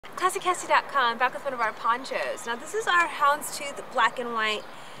KlassyKassie.com, back with one of our ponchos. Now this is our houndstooth black and white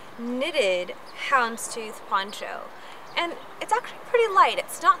knitted houndstooth poncho. And it's actually pretty light.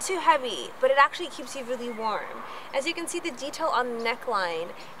 It's not too heavy, but it actually keeps you really warm. As you can see, the detail on the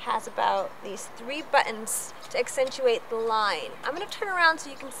neckline has about these 3 buttons to accentuate the line. I'm going to turn around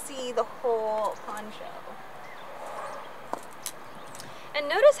so you can see the whole poncho. And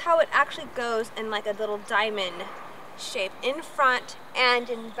notice how it actually goes in like a little diamond shape in front and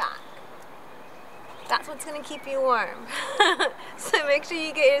in back. That's what's going to keep you warm. So make sure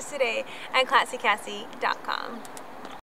you get yours today at KlassyKassie.com.